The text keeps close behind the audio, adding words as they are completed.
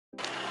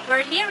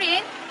We're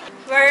hearing.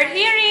 We're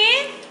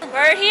hearing.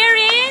 We're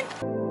hearing.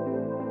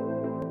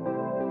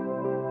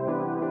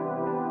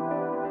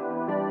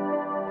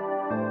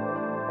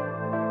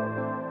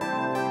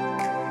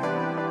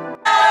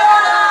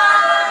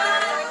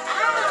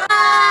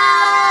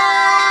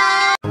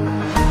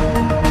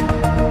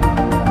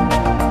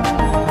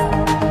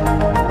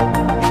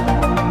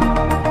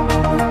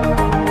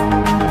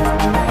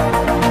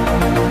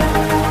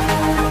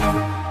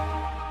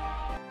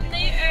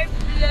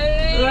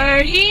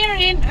 We're here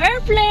in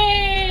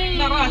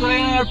airplane.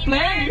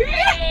 Airplane.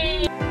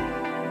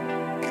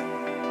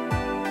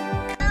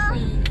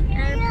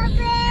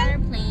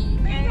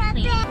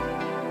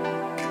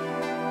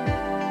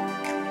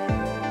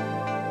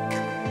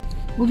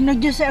 Huwag na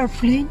dyan sa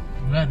airplane.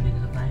 Wala,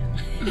 dito na tayo.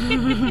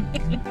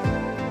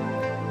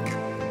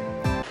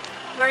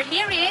 We're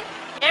here in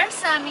Air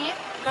Summit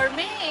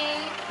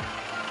Gourmet.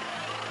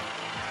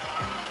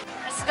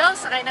 Let's go,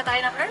 sakay na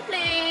tayo ng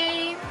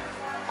airplane.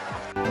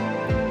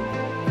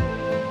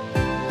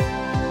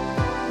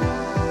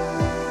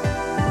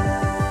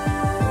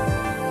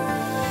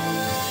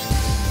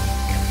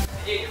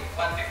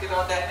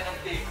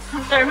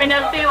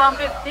 Terminal P,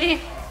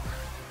 150.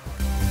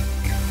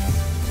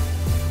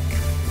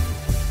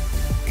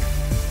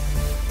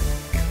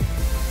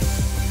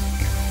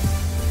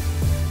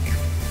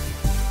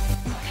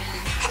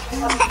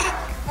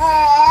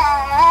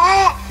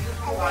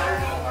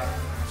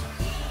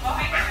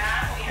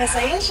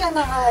 Masaya siya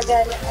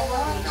nakagala.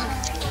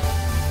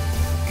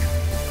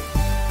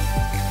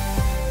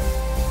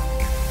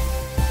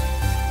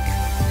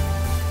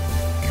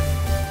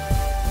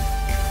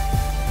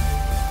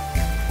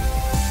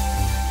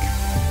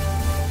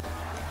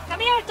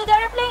 Come here to the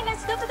airplane.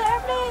 Let's go to the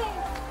airplane.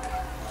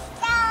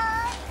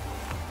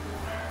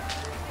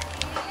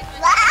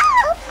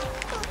 Wow!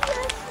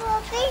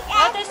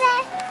 What is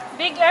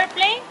big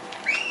airplane?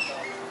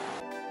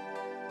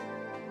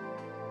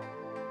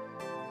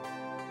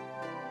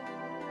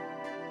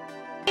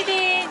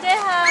 Didi,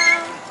 Jeham.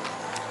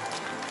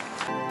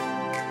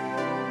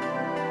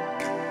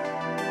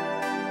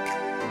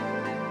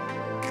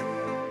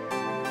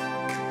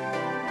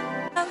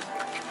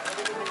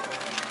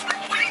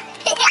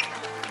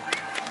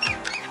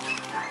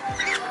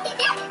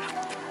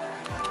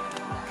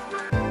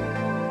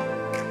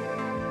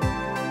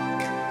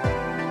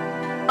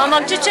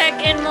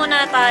 Mag-check-in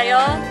muna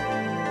tayo.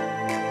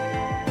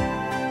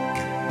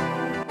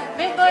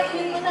 Big boy,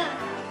 in muna.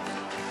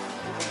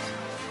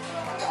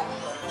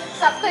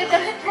 Sakto yung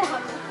damit mo.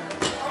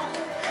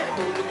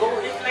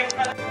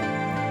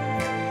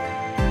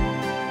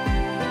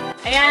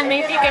 Ayan,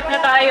 may ticket na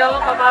tayo.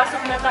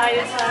 Papasok na tayo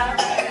sa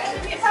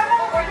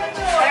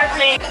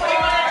airplane.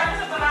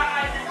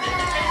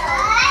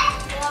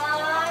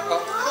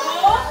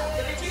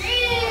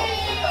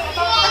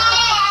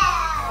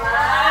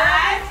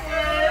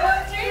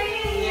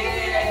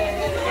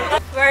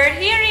 We're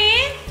here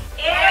in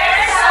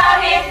Air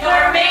Summit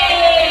Gourmet!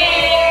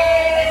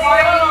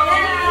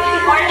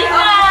 Morning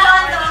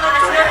lang!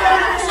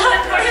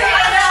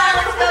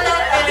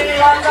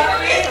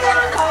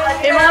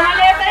 Yung mga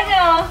maleta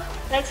nyo,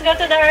 let's go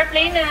to the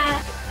airplane na.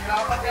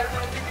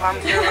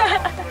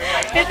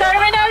 Yung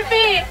Terminal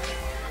P!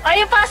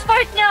 Ay, yung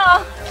passport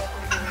nyo!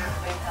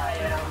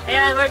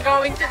 Ayan, we're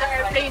going to the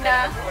airplane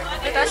na.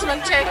 Tapos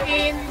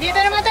mag-check-in. Dito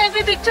naman tayo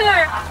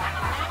picture.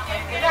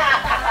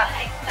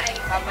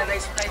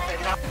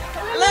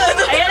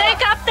 Ayan na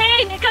yung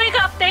captain! Ikaw yung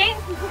captain!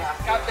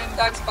 Captain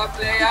Dance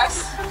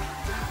Paplayas.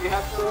 We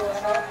have to,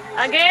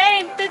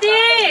 Again!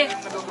 Today!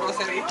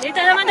 grocery. Dito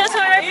naman daw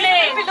sa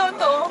airplane!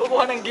 Piloto!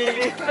 Kukuha ng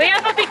gili. We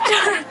have a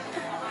picture!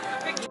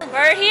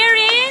 We're here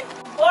in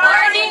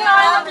boarding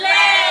on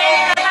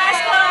plane!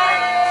 Passport!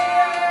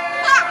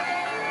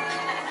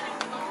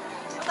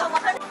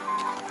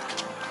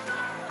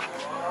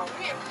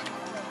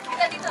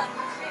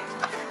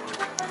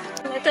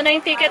 Ito na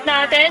yung ticket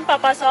natin,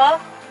 papasok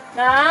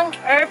ng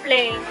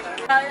airplane.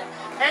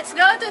 Let's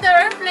go to the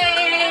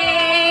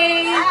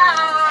airplane!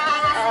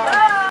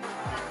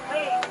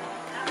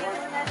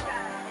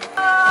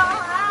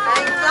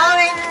 I'm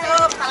going to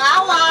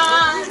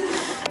Palawan.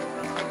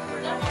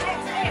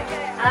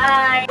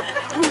 Hi!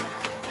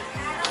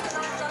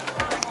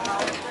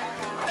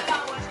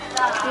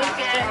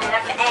 Ticket.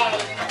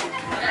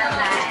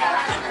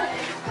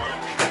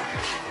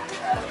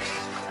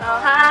 Oh,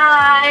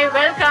 hi!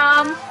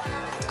 Welcome!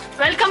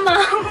 Welcome,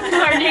 Mang! Good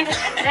morning!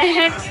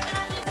 Next!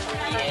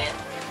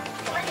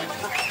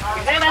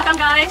 Okay, welcome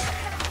guys!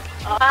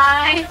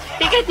 Hi!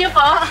 Ticket nyo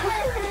po!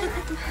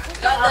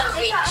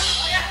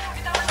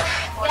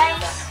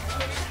 Guys,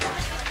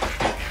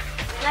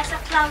 nasa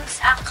clouds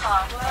ako.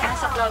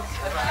 Nasa vlog.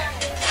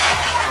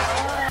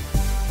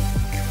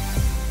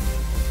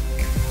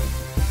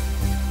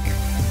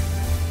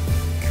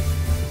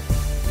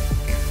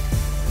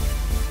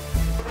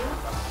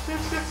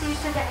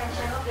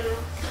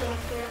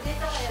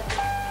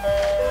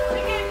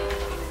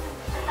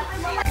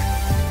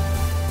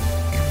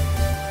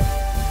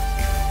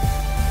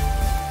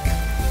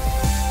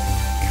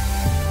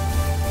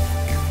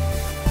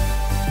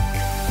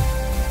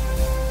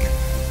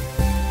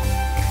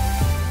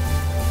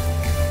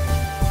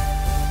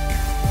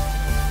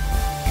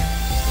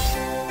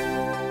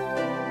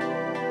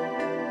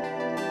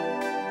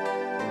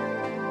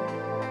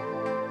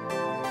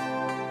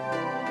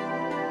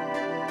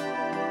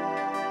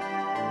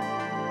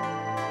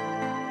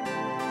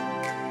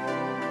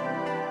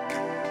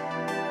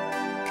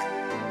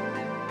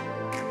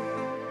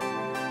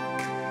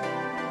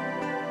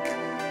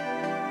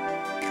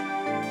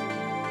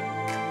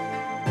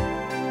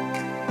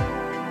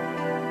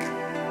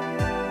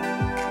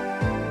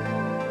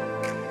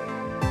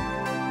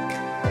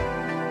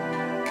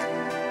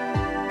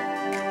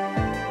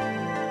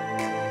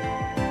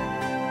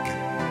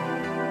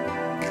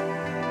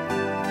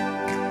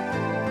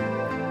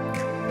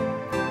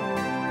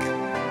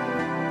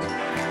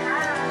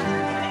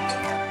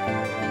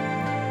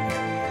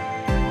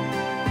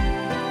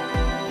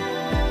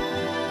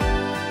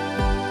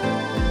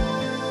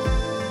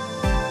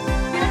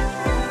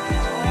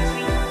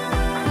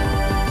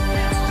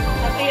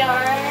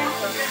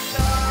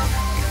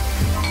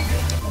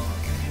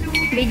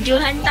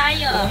 Videohan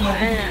tayo.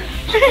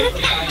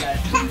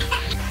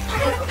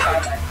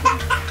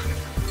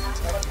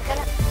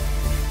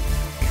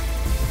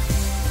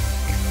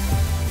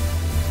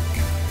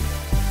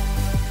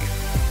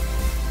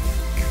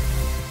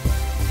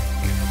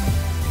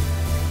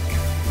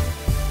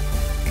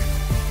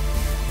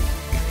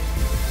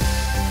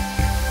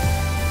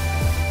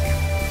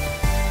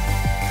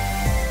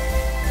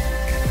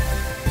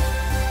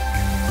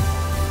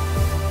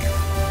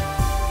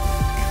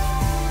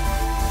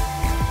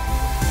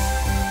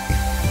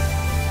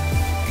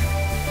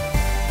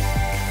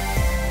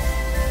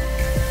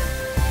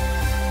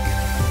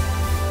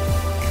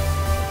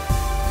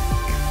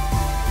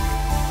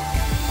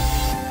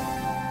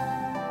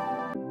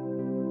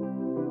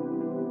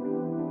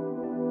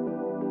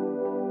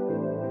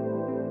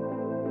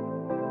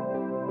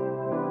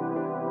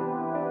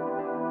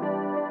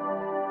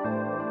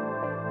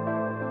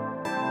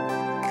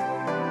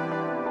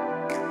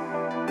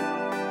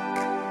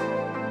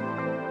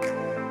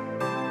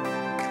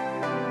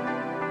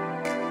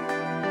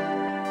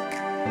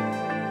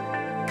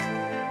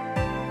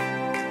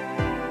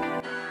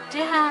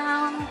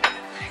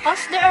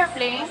 How's the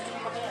airplane?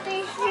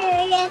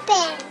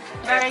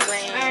 Very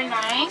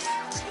nice.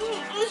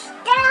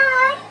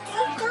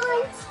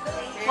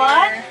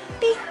 What?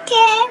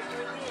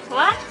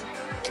 What?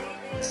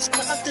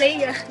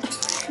 Naka-play ya.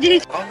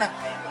 Oh, na.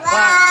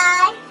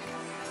 1,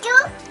 2,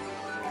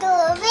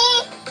 3,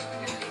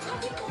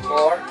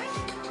 4,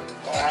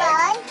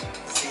 5,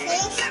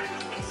 6,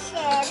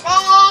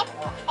 7,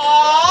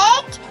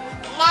 8,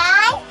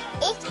 9,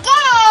 it's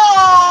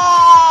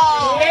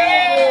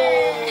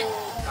Yay!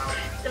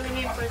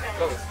 Tumingin po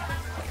tayo.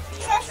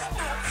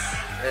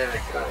 Very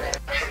good.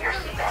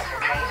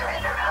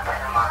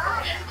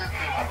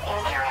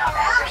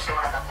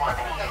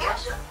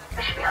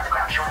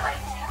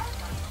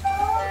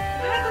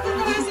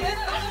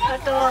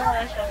 Natuwa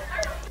nga siya.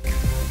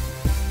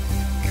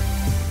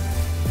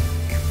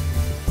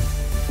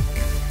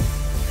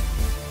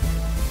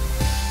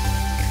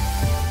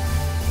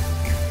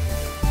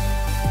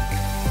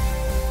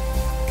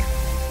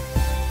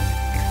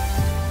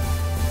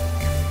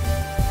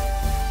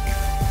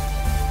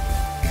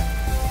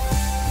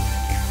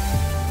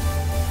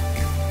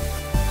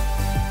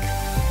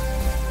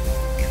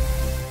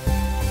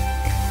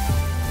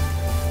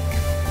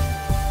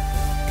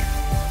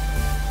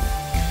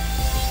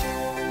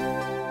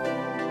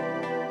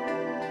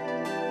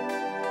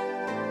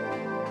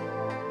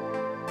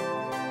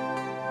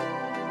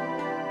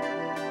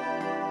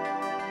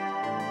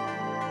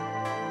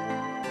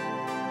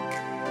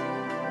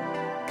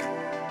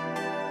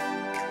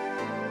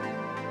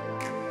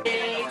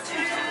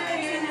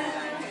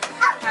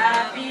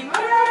 Happy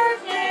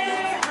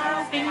birthday,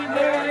 happy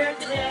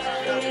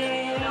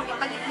birthday,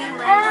 happy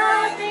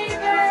birthday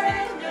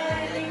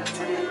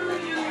to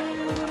you.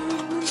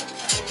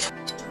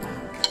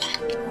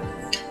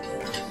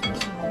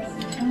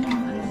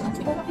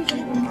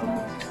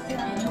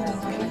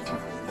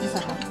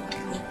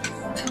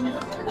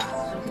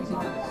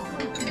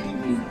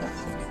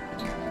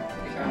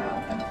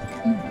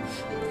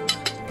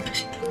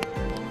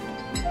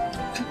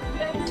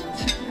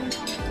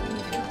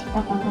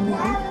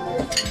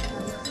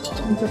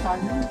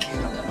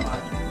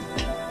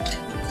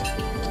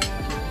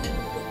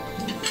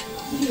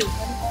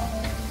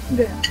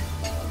 Hindi.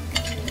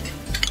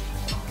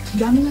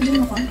 Dami na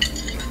din ako.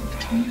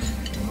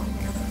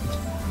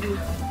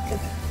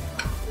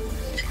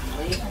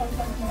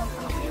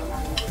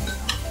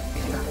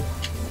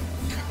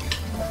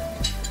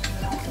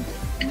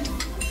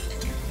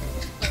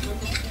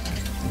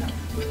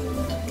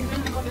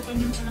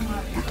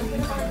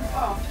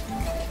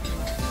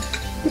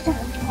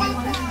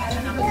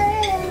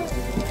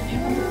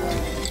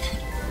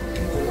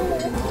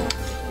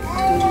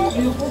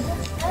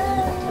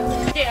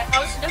 Yeah,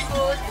 how's the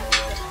food?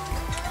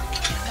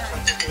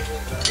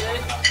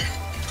 Good.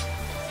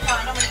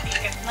 Paano may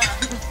ticket na?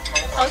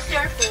 How's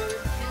your food?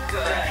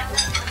 Good.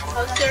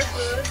 How's your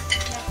food?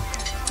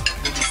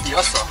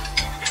 Delicioso.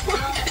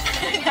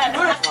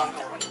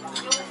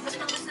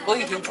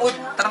 Uy, yung food.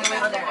 Tarang may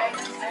ano.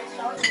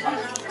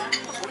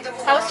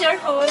 How's your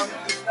food?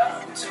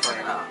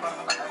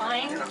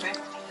 Fine.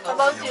 How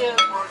about you?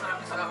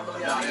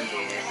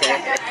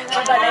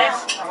 Mabalik.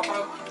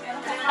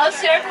 How's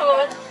your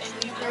food?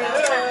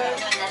 Good.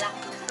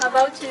 How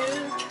about you?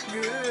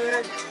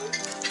 Good.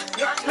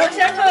 How's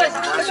your food?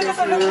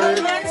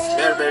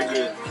 Very, very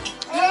good.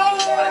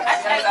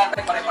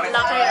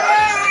 Laki.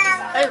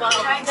 Ay, wow.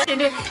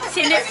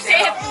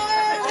 Sinip-sip.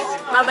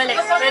 Babalik.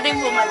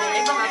 Pwedeng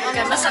bumalik.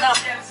 Okay, masarap.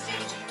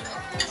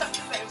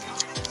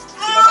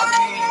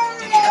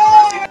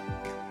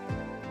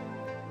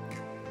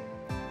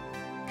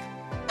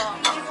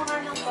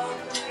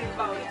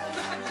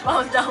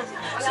 Bow down.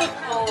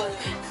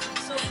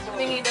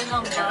 Tingin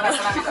na ng bow.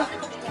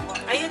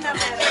 Ayun na,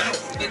 meron.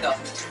 Dito.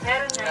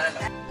 Meron na.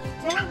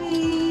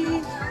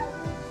 Service!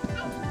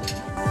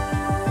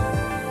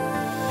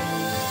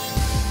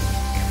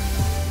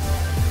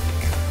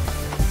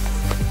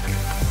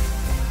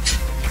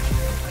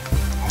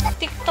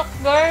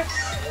 Girls.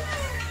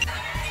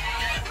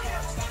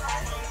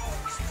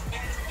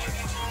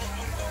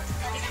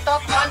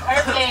 Toktok Mall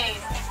airplane.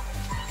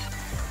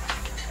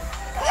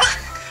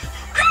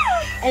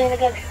 Ay,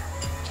 nalaglag.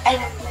 Ay,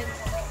 nalaglag.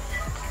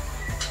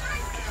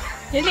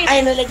 Yun Ay,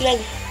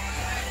 nalaglag.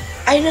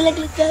 Ay,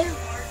 nalaglag tayo.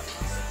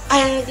 Ay,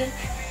 nalaglag.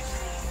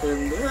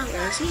 Ano ba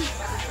kasi?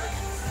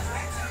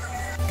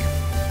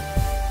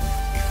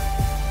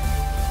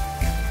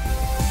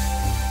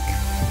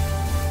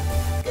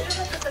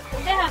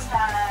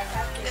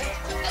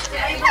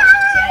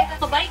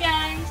 Bye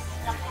guys.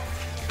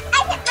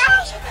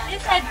 You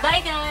said bye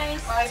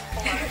guys.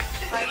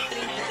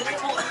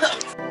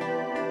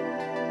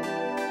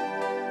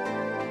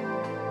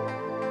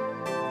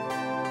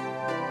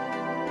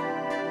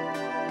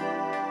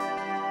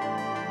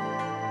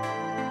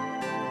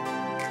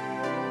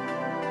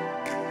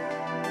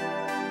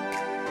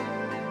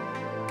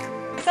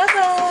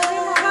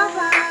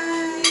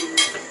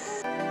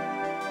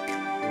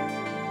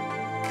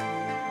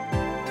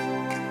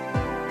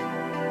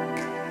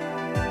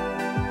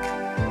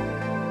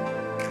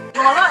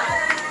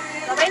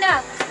 Bye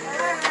na.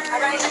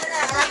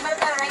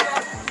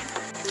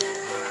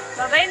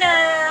 Bye na.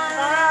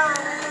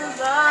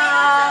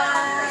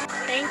 Bye.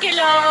 Thank you,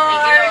 Lord.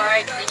 Thank you,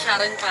 Lord. May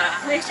Sharon pa.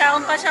 May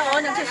sharon pa siya, oh.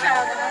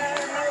 Nagsasharon.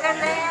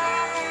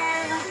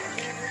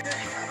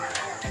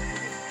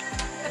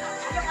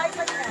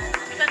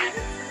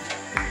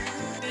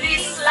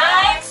 Please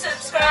like,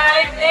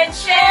 subscribe, and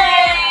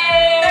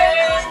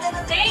share.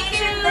 Thank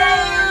you.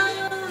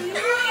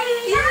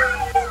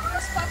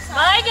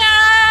 Bye,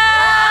 guys.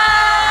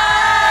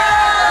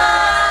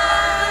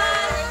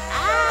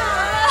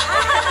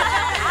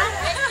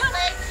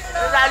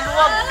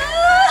 Laluwag.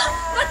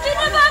 Ba't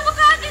binaba mo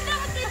ka agad na?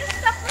 Ba't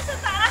dinistop mo sa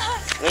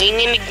taas?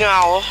 Nanginginig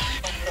nga ako.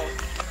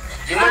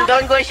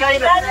 Limandaan ko siya.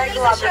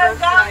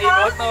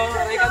 Naiboto.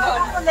 Aray ka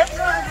doon.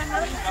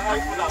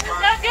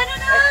 Gano'n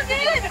na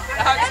agad.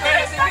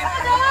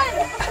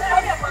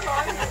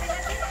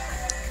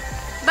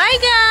 Bye,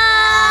 guys!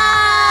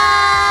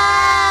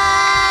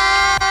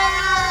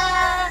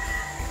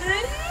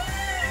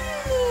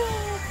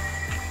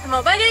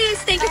 Bye, guys!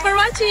 Thank you for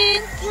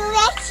watching! You're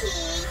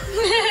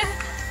watching.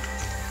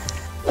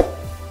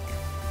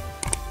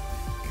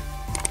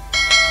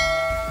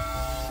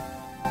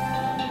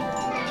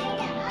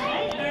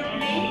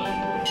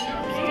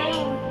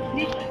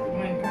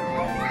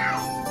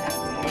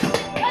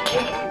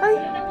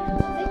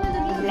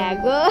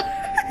 Lago.